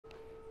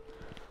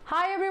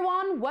Hi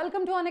everyone,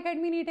 welcome to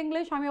Unacademy NEET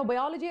English. I'm your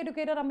biology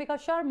educator Ambika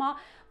Sharma.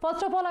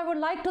 First of all, I would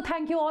like to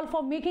thank you all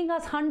for making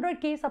us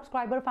 100k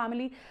subscriber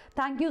family.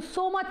 Thank you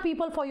so much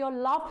people for your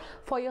love,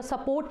 for your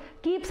support.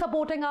 Keep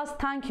supporting us.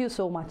 Thank you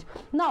so much.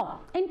 Now,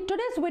 in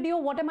today's video,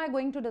 what am I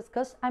going to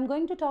discuss? I'm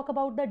going to talk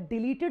about the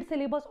deleted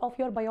syllabus of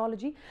your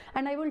biology,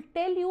 and I will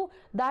tell you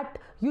that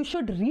you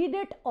should read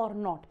it or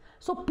not.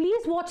 So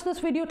please watch this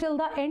video till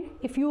the end.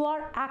 If you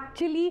are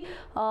actually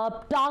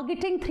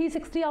targeting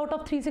 360 out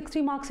of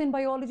 360 marks in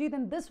biology,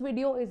 then this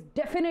video is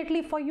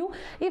definitely for you.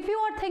 If you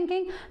are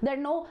thinking that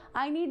no,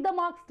 I need the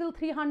marks till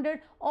 300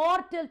 or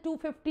till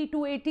 250,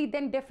 280,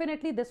 then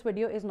definitely this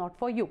video is not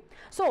for you.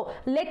 So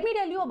let me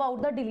tell you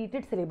about the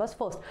deleted syllabus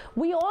first.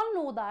 We all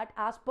know that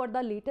as per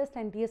the latest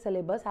NTA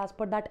syllabus, as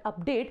per that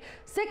update,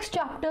 6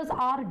 chapters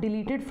are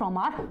deleted from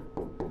our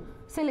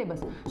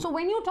syllabus. So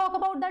when you talk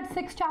about that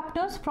 6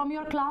 chapters from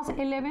your class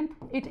 11th,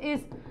 it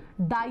is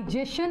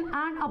digestion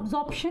and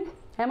absorption.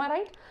 Am I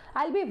right?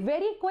 I'll be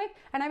very quick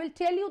and I will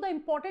tell you the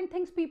important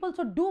things, people.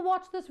 So do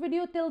watch this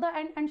video till the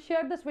end and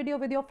share this video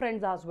with your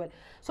friends as well.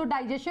 So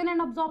digestion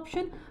and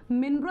absorption,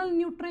 mineral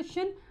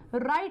nutrition,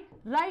 right,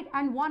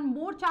 and one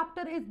more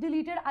chapter is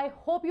deleted. I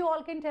hope you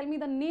all can tell me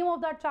the name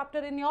of that chapter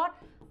in your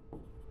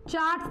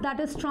charts, that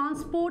is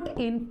transport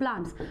in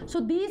plants. So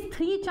these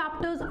 3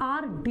 chapters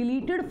are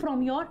deleted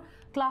from your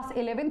class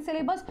 11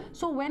 syllabus.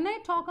 So when I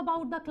talk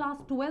about the class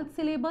 12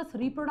 syllabus,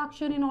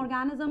 reproduction in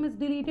organism is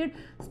deleted,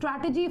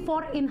 strategy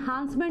for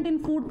enhancement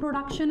in food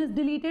production is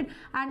deleted,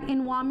 and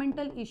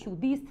environmental issue,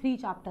 these 3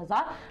 chapters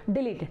are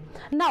deleted.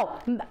 Now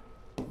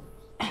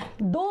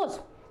those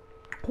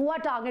who are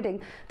targeting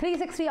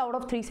 360 out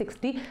of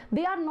 360,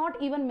 they are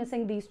not even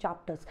missing these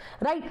chapters,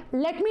 right?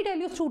 Let me tell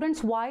you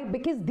students why.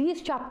 Because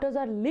these chapters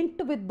are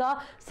linked with the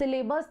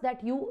syllabus,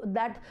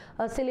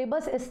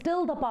 syllabus is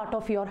still the part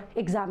of your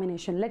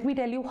examination. Let me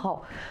tell you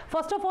how.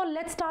 First of all,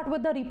 let's start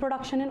with the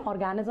reproduction in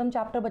organism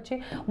chapter,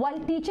 bache. While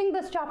teaching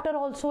this chapter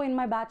also in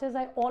my batches,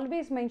 I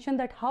always mention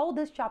that how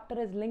this chapter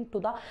is linked to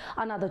the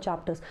another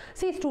chapters.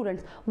 See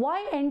students,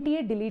 why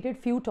NTA deleted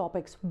few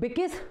topics?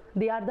 Because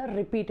they are the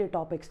repeated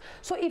topics.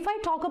 So if I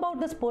talk about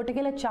this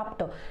particular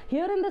chapter,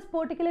 here in this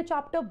particular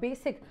chapter,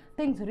 basic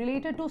things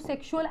related to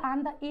sexual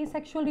and the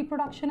asexual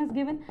reproduction is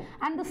given,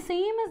 and the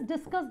same is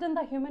discussed in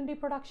the human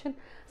reproduction,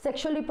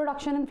 sexual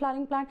reproduction in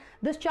flowering plant.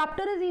 This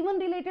chapter is even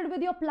related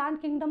with your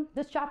plant kingdom.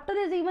 This chapter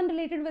is even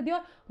related with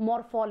your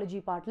morphology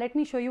part. Let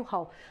me show you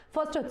how.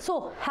 First,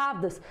 so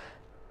have this.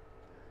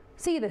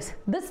 See this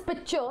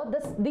picture,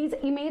 these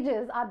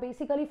images are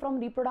basically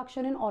from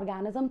reproduction in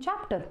organism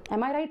chapter.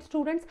 Am I right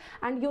students?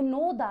 And you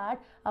know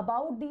that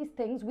about these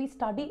things we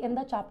study in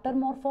the chapter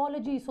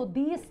morphology. So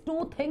these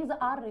 2 things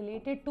are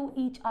related to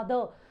each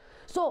other.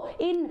 So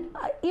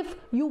if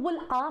you will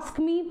ask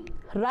me,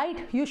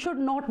 right, you should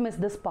not miss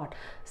this part.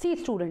 See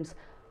students,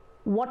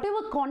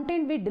 whatever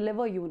content we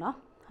deliver you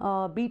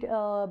na, be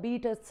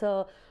it it's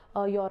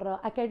your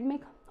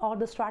academic or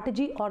the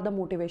strategy or the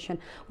motivation,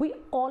 we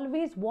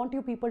always want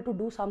you people to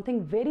do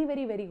something very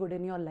good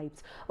in your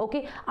lives.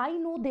 Okay, I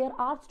know there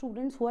are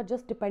students who are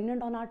just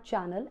dependent on our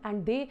channel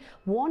and they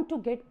want to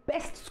get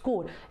best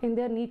score in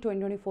their NEET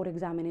 2024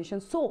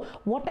 examinations. So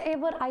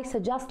whatever I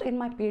suggest in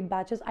my paid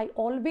batches, I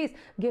always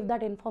give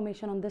that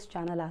information on this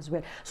channel as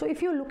well. So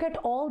if you look at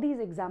all these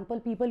example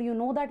people, you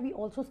know that we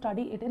also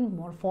study it in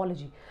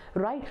morphology,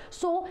 right?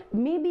 So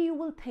maybe you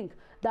will think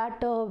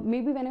that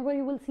maybe whenever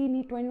you will see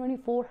NEET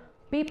 2024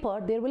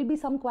 paper, there will be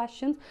some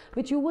questions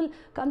which you will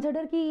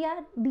consider ki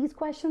yeah, these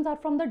questions are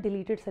from the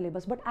deleted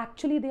syllabus, but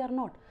actually they are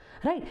not,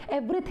 right?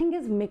 Everything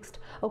is mixed.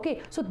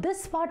 Okay, so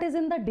this part is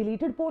in the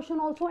deleted portion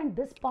also, and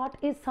this part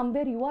is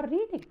somewhere you are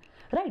reading,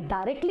 right?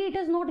 Directly it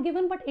is not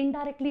given, but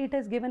indirectly it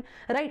is given,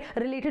 right?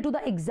 Related to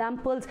the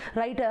examples,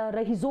 right?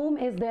 Rhizome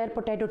is there,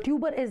 potato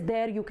tuber is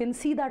there, you can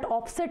see that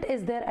offset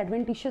is there,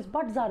 adventitious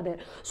buds are there.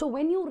 So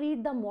when you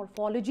read the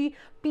morphology,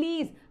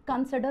 please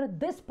consider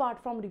this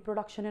part from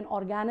reproduction in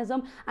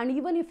organism. And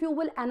even if you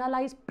will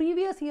analyze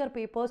previous year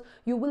papers,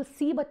 you will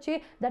see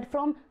bache that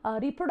from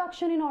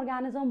reproduction in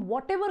organism,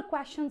 whatever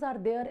questions are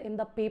there in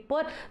the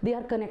paper, they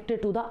are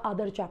connected to the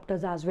other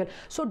chapters as well.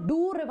 So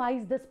do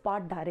revise this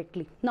part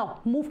directly. Now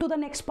move to the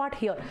next part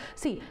here.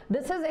 See,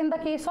 this is in the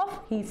case of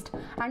yeast,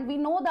 and we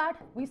know that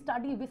we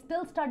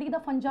still study the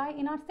fungi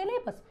in our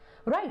syllabus,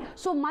 right?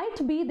 So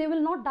might be they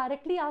will not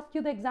directly ask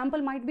you the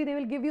example, might be they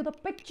will give you the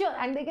picture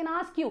and they can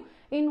ask you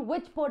in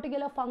which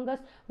particular fungus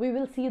we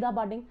will see the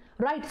budding,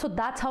 right? So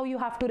that's how you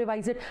have to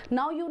revise it.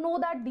 Now you know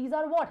that these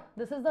are what?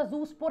 This is the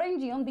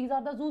zoosporangium, these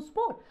are the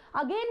zoospore.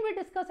 Again we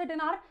discuss it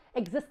in our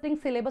existing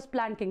syllabus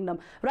plant kingdom,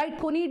 right?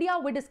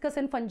 Conidia we discuss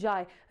in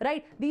fungi,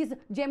 right? These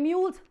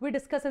gemmules we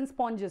discuss in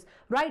sponges,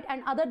 right?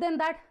 And other than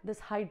that, this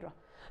hydra.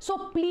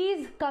 So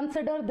please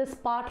consider this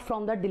part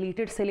from the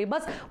deleted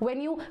syllabus when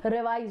you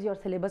revise your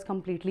syllabus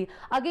completely.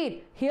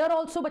 Again, here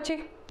also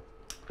bache,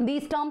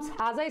 these terms,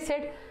 as I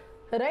said,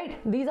 right,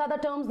 these are the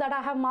terms that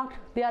I have marked.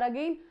 They are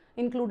again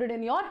included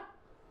in your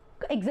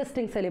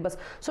existing syllabus.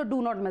 So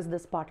do not miss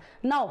this part.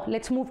 Now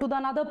let's move to the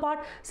another part.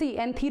 See,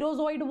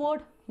 entherozoid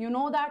word, you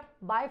know that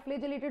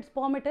biflagellated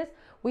sperm it is.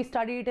 We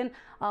study it in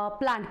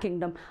plant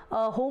kingdom.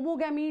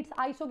 Homogametes,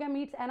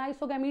 isogametes,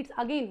 anisogametes,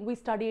 again we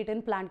study it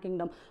in plant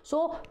kingdom.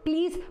 So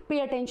please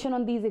pay attention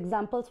on these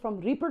examples from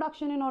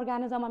reproduction in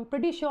organism. I'm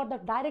pretty sure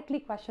that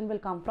directly question will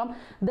come from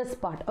this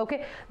part.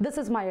 Okay, this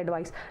is my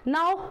advice.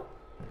 Now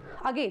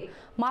again,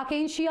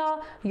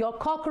 Markensia, your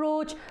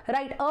cockroach,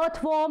 right,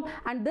 earthworm,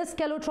 and this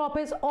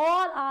Calotropis,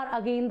 all are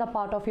again the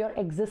part of your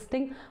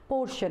existing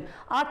portion.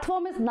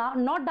 Earthworm is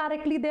not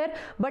directly there,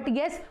 but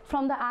yes,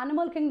 from the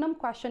animal kingdom,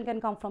 question can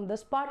come from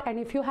this part. And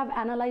if you have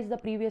analyzed the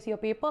previous year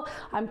paper,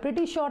 I'm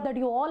pretty sure that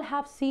you all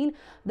have seen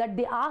that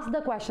they ask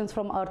the questions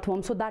from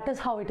earthworm. So that is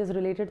how it is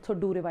related. So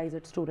do revise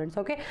it, students.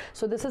 Okay,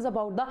 so this is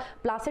about the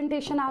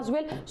placentation as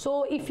well.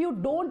 So if you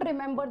don't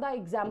remember the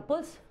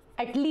examples,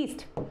 at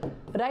least,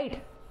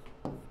 right,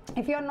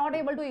 if you are not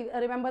able to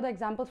remember the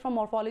examples from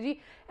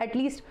morphology, at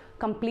least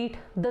complete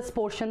this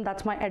portion.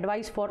 That's my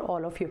advice for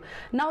all of you.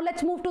 Now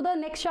let's move to the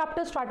next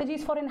chapter,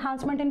 strategies for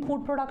enhancement in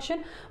food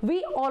production.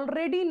 We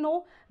already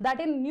know that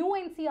in new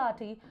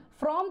NCERT,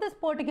 from this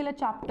particular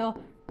chapter,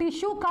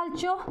 tissue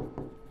culture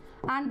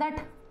and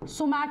that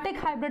somatic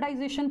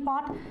hybridization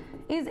part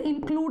is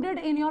included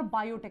in your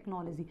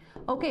biotechnology.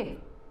 Okay,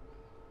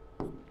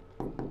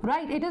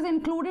 right, it is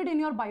included in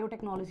your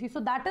biotechnology. So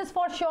that is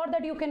for sure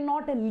that you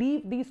cannot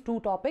leave these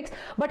two topics.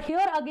 But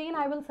here again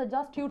I will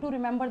suggest you to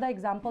remember the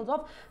examples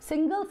of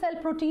single cell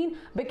protein,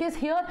 because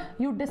here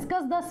you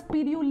discuss the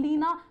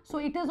spirulina, so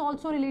it is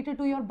also related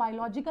to your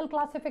biological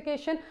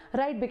classification,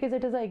 right, because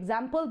it is an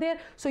example there.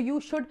 So you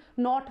should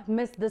not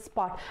miss this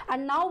part.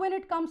 And now when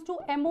it comes to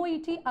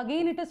MOET,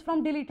 again it is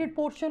from deleted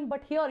portion,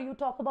 but here you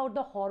talk about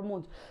the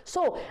hormones.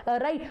 So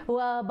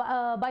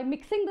by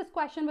mixing this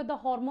question with the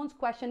hormones,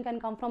 question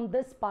can come from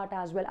this part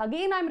as well.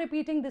 Again, I'm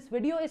repeating, this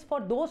video is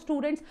for those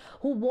students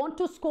who want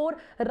to score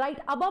right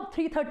above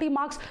 330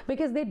 marks,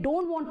 because they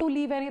don't want to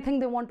leave anything,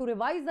 they want to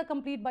revise the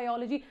complete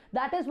biology.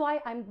 That is why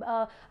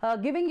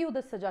I'm giving you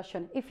this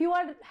suggestion. If you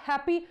are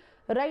happy,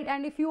 right,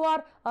 and if you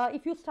are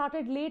if you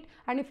started late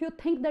and if you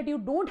think that you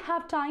don't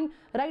have time,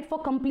 right, for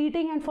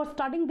completing and for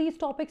studying these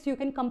topics, you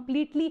can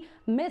completely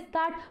miss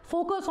that.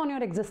 Focus on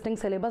your existing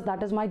syllabus.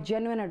 That is my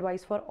genuine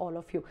advice for all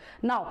of you.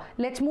 Now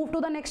let's move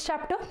to the next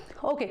chapter.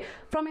 Okay,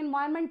 from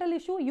environmental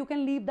issue you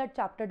can leave that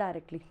chapter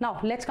directly. Now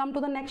let's come to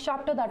the next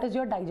chapter, that is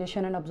your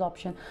digestion and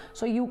absorption.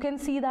 So you can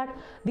see that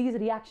these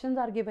reactions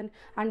are given,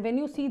 and when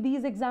you see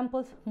these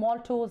examples,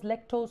 maltose,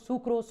 lactose,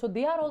 sucrose, so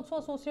they are also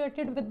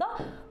associated with the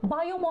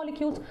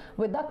biomolecules,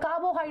 with the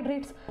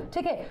carbohydrates.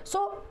 Okay,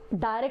 so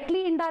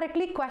directly,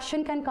 indirectly,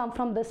 question can come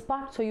from this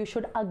part, so you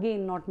should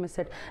again not miss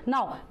it.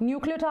 Now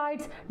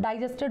nucleotides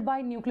digested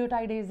by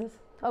nucleotidases.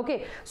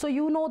 Okay, so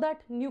you know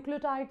that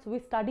nucleotides we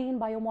study in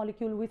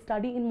biomolecule, we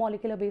study in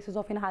molecular basis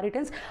of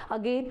inheritance.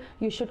 Again,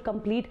 you should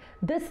complete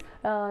this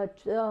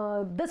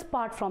this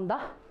part from the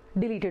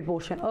deleted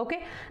portion.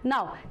 Okay,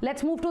 now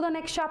let's move to the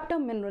next chapter,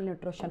 mineral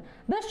nutrition.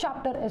 This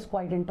chapter is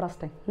quite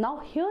interesting. Now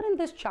here in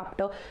this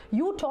chapter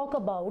you talk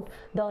about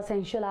the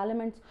essential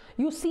elements.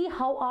 You see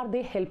how are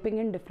they helping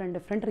in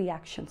different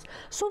reactions.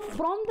 So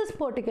from this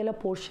particular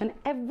portion,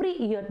 every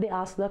year they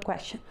ask the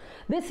question.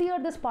 This year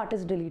this part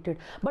is deleted,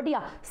 but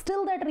yeah,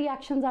 still that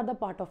reactions are the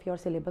part of your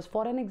syllabus.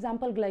 For an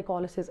example,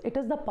 glycolysis, it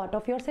is the part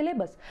of your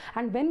syllabus.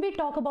 And when we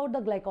talk about the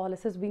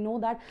glycolysis, we know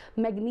that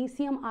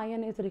magnesium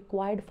ion is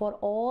required for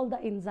all the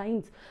enzymes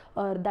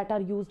that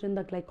are used in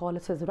the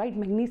glycolysis, right?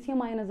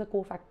 Magnesium ion is a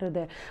cofactor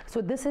there.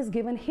 So this is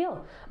given here.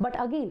 But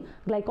again,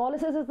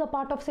 glycolysis is the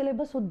part of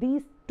syllabus. So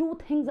these two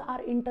things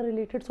are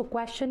interrelated. So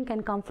question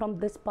can come from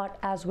this part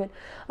as well.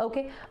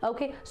 Okay.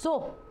 Okay.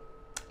 So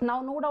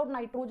now no doubt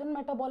nitrogen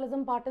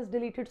metabolism part is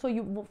deleted. So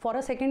you, for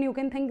a second you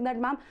can think that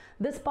ma'am,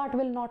 this part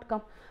will not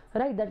come,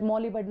 right, that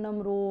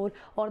molybdenum role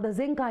or the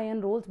zinc ion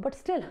roles, but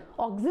still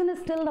oxygen is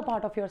still the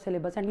part of your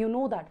syllabus, and you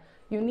know that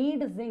you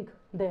need zinc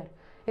there,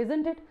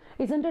 isn't it?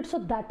 So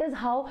that is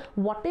how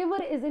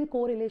whatever is in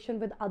correlation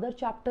with other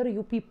chapter,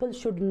 you people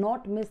should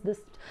not miss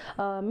this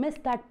miss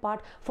that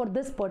part for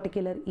this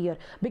particular year,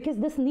 because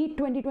this NEET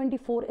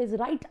 2024 is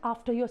right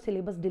after your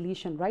syllabus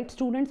deletion, right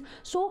students?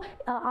 So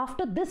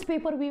after this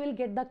paper we will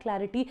get the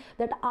clarity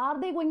that are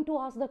they going to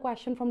ask the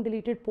question from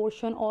deleted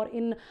portion or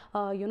in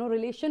you know,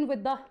 relation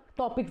with the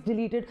topics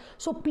deleted.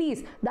 So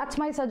please, that's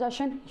my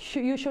suggestion,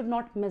 you should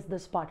not miss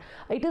this part.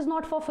 It is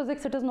not for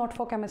physics, it is not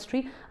for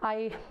chemistry.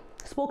 I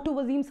spoke to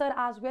Wasim sir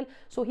as well,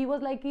 so he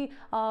was like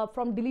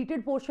from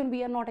deleted portion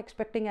we are not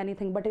expecting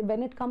anything, but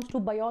when it comes to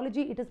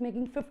biology it is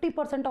making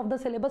 50% of the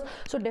syllabus,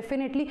 so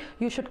definitely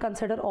you should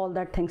consider all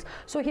that things.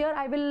 So here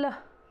I will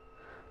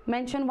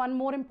mention one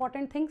more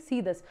important thing. See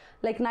this,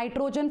 like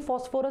nitrogen,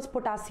 phosphorus,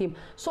 potassium.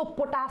 So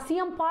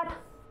potassium part,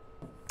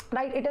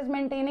 right, it is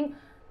maintaining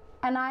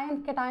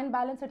anion cation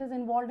balance, it is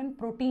involved in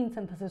protein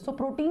synthesis. So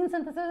protein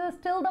synthesis is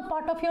still the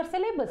part of your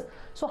syllabus.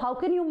 So how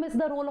can you miss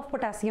the role of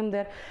potassium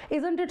there,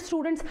 isn't it,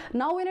 students?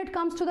 Now when it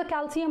comes to the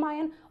calcium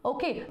ion,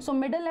 okay, so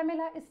middle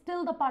lamella is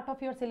still the part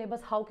of your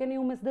syllabus. How can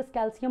you miss this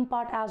calcium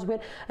part as well,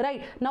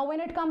 right? Now when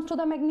it comes to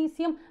the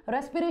magnesium,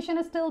 respiration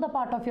is still the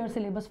part of your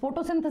syllabus,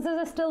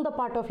 photosynthesis is still the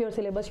part of your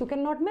syllabus, you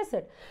cannot miss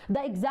it.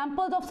 The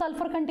examples of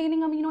sulfur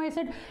containing amino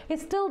acid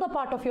is still the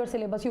part of your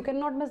syllabus, you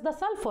cannot miss the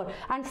sulfur,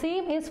 and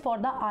same is for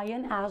the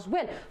iron as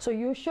well. So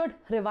you should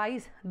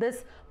revise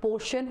this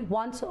portion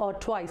once or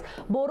twice.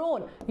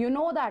 Boron, you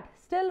know that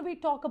still we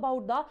talk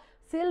about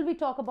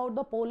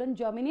the pollen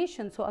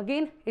germination, so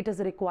again it is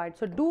required,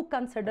 so do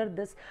consider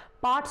this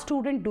part,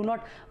 student, do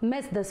not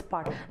miss this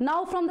part.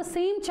 Now from the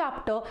same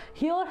chapter,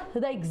 here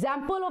the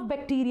example of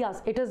bacteria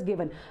it is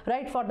given,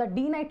 right, for the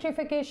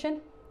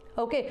denitrification,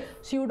 okay,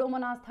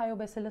 Pseudomonas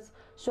thiobacillus.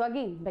 So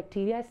again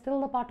bacteria is still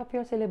the part of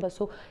your syllabus,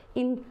 so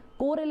in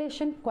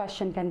correlation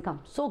question can come,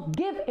 so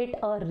give it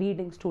a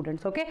reading,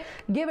 students, okay,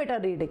 give it a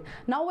reading.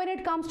 Now when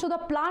it comes to the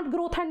plant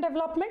growth and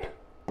development,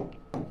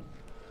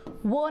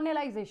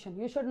 vernalization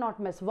you should not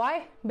miss.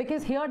 Why?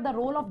 Because here the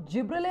role of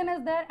gibberellin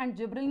is there, and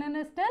gibberellin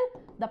is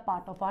still the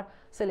part of our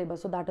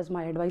syllabus, so that is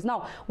my advice.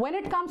 Now when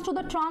it comes to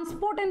the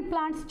transport in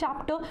plants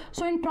chapter,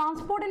 so in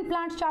transport in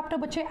plants chapter,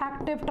 bache,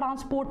 active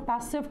transport,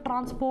 passive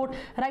transport,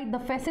 right, the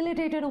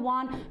facilitated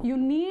one, you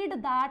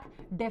need that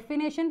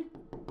definition,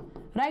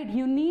 right,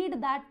 you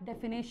need that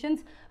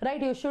definitions,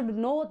 right, you should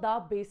know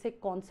the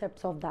basic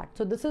concepts of that.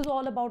 So this is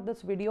all about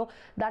this video.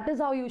 That is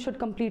how you should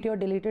complete your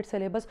deleted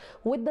syllabus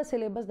with the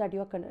syllabus that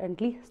you are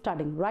currently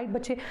studying, right,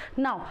 bache?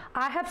 Now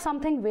I have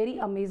something very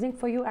amazing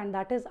for you, and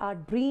that is our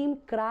dream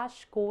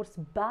crash course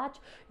batch.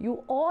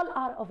 You all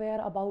are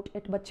aware about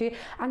it, bache,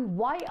 and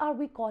why are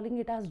we calling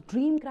it as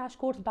dream crash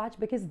course batch?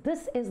 Because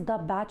this is the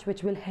batch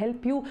which will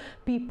help you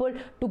people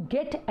to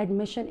get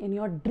admission in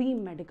your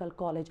dream medical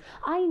college.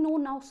 I know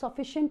now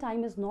sufficient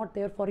time is not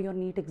there for your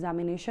NEET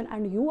examination,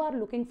 and you are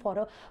looking for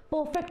a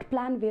perfect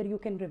plan where you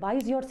can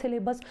revise your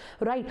syllabus,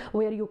 right,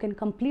 where you can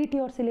complete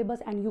your syllabus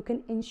and you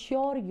can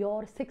ensure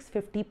your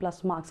 650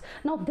 plus marks.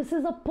 Now this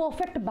is a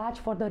perfect batch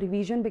for the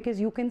revision, because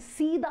you can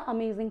see the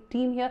amazing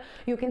team here,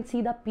 you can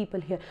see the people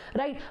here,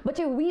 right? But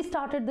we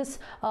started this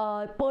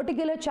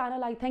particular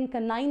channel I think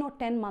 9 or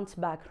 10 months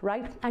back,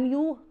 right, and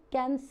you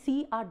can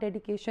see our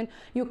dedication,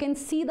 you can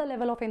see the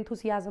level of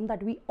enthusiasm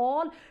that we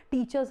all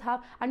teachers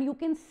have, and you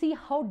can see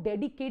how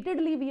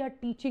dedicatedly we are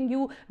teaching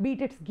you, be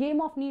it its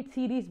Game of NEET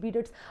series, be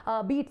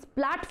its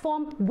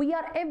platform, we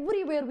are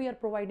everywhere, we are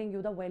providing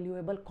you the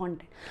valuable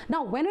content.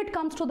 Now when it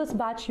comes to this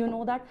batch, you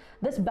know that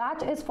this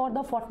batch is for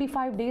the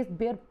 45 days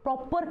where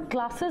proper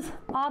classes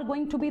are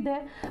going to be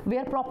there,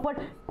 where proper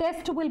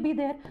test will be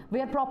there,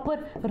 where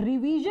proper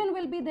revision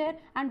will be there,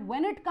 and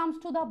when it comes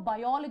to the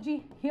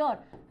biology here,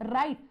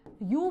 right,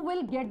 you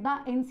will get the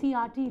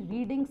NCERT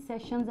reading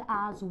sessions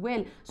as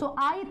well. So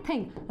I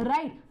think,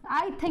 right,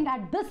 I think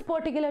at this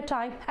particular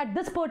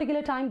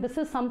time, this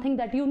is something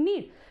that you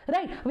need,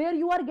 right, where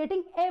you are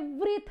getting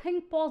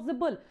everything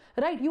possible,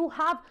 right? You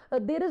have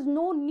there is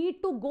no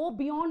need to go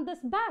beyond this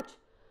batch.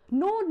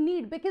 No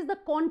need, because the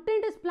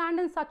content is planned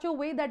in such a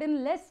way that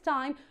in less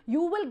time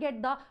you will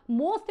get the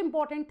most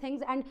important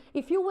things, and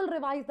if you will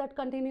revise that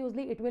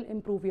continuously, it will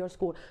improve your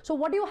score. So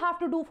what you have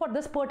to do for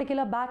this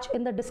particular batch,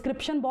 in the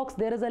description box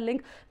there is a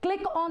link,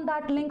 click on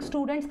that link,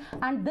 students,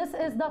 and this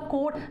is the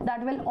code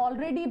that will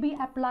already be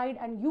applied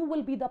and you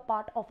will be the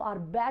part of our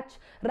batch,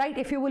 right?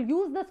 If you will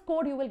use this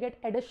code, you will get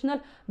additional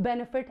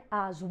benefit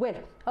as well,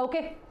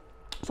 okay?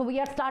 So we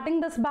are starting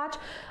this batch,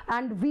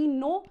 and we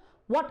know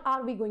what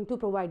are we going to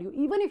provide you.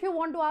 Even if you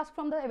want to ask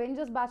from the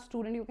Avengers batch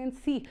student, you can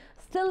see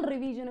still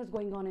revision is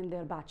going on in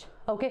their batch,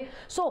 okay?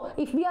 So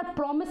if we are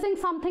promising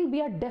something, we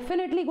are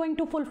definitely going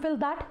to fulfill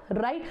that,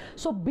 right?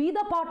 So be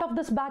the part of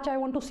this batch. I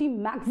want to see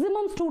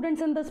maximum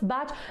students in this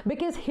batch,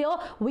 because here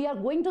we are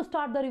going to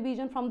start the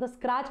revision from the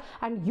scratch,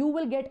 and you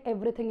will get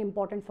everything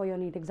important for your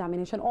NEET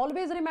examination.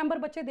 Always remember,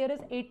 bache, there is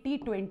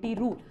 80-20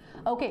 rule,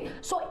 okay?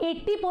 So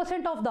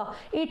 80% of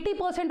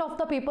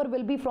the paper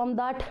will be from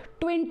that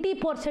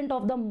 20%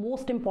 of the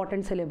most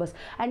important syllabus,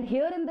 and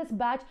here in this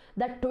batch,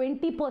 that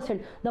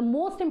 20%, the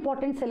most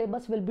important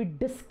syllabus will be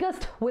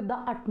discussed with the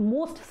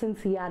utmost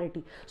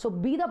sincerity. So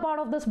be the part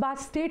of this batch.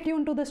 Stay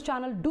tuned to this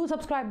channel, do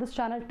subscribe this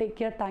channel. Take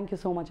care. Thank you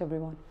so much,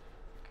 everyone.